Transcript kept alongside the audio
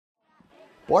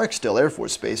Barksdale Air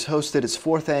Force Base hosted its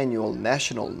 4th annual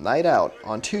National Night Out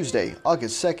on Tuesday,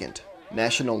 August 2nd.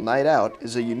 National Night Out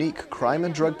is a unique crime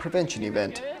and drug prevention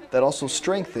event that also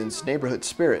strengthens neighborhood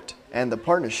spirit and the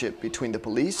partnership between the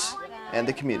police and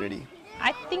the community.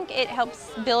 I think it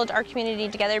helps build our community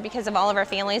together because of all of our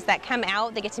families that come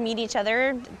out. They get to meet each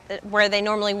other where they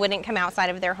normally wouldn't come outside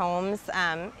of their homes.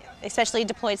 Especially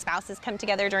deployed spouses come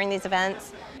together during these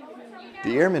events.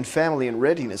 The Airman Family and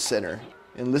Readiness Center,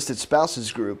 Enlisted Spouses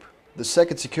Group, the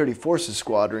 2nd Security Forces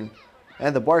Squadron,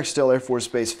 and the Barksdale Air Force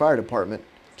Base Fire Department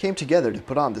came together to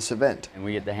put on this event. And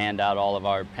we get to hand out all of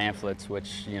our pamphlets,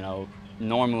 which,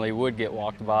 normally would get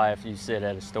walked by if you sit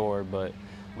at a store, but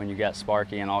when you got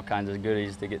Sparky and all kinds of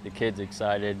goodies to get the kids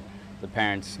excited, the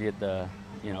parents get the,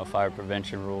 fire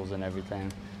prevention rules and everything.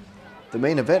 The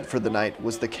main event for the night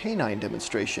was the canine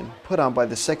demonstration put on by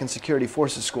the 2nd Security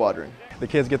Forces Squadron. The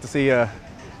kids get to see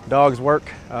dogs work.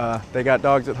 They got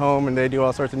dogs at home and they do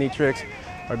all sorts of neat tricks.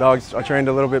 Our dogs are trained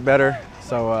a little bit better,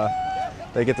 so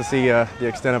they get to see the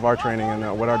extent of our training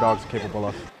and what our dogs are capable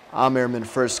of. I'm Airman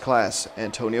First Class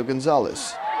Antonio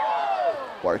Gonzalez,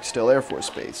 Barksdale Air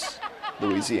Force Base,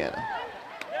 Louisiana.